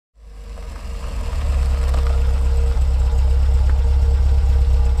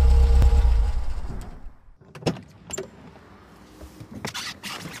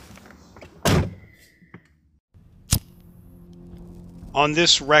On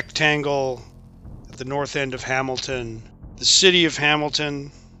this rectangle at the north end of Hamilton, the city of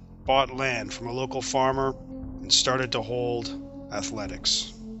Hamilton bought land from a local farmer and started to hold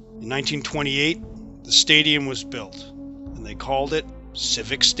athletics. In 1928, the stadium was built, and they called it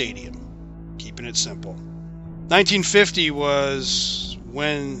Civic Stadium, keeping it simple. 1950 was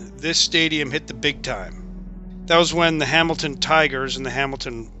when this stadium hit the big time. That was when the Hamilton Tigers and the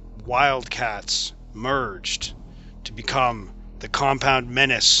Hamilton Wildcats merged to become the compound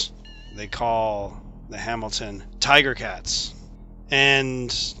menace they call the Hamilton Tiger Cats.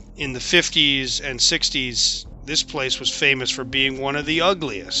 And in the 50s and 60s, this place was famous for being one of the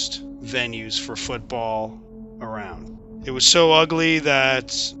ugliest venues for football around. It was so ugly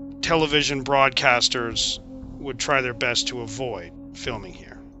that television broadcasters would try their best to avoid filming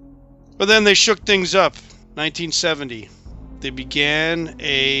here. But then they shook things up. 1970, they began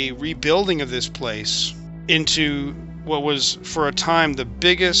a rebuilding of this place into what was, for a time, the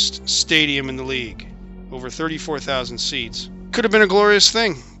biggest stadium in the league. Over 34,000 seats. Could have been a glorious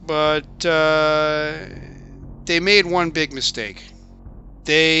thing, but they made one big mistake.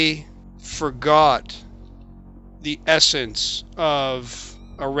 They forgot the essence of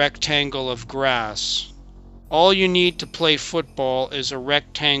a rectangle of grass. All you need to play football is a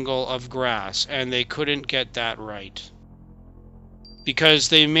rectangle of grass, and they couldn't get that right. Because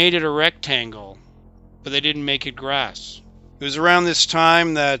they made it a rectangle, but they didn't make it grass. It was around this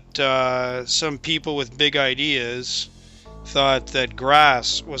time that some people with big ideas thought that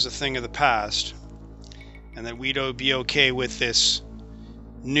grass was a thing of the past, and that we'd be okay with this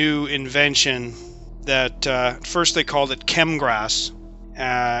new invention that first they called it chemgrass,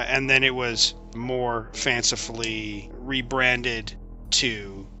 and then it was more fancifully rebranded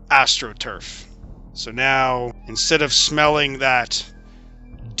to astroturf. So now, instead of smelling that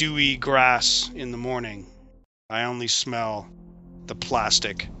dewy grass in the morning, I only smell the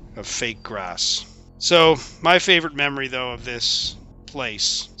plastic of fake grass. So, my favorite memory, though, of this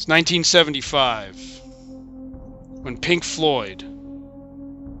place is 1975, when Pink Floyd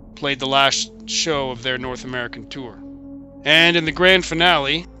played the last show of their North American tour. And in the grand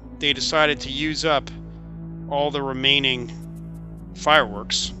finale, they decided to use up all the remaining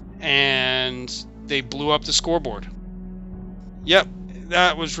fireworks, and they blew up the scoreboard. Yep,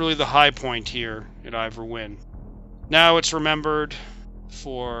 that was really the high point here at Ivor Wynne. Now it's remembered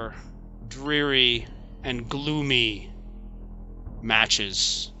for dreary and gloomy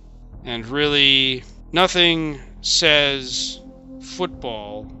matches. And really, nothing says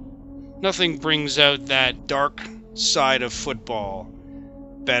football, nothing brings out that dark side of football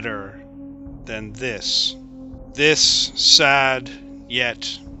better than this. This sad,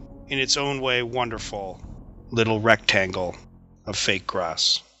 yet in its own way wonderful, little rectangle of fake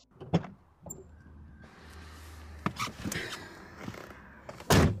grass.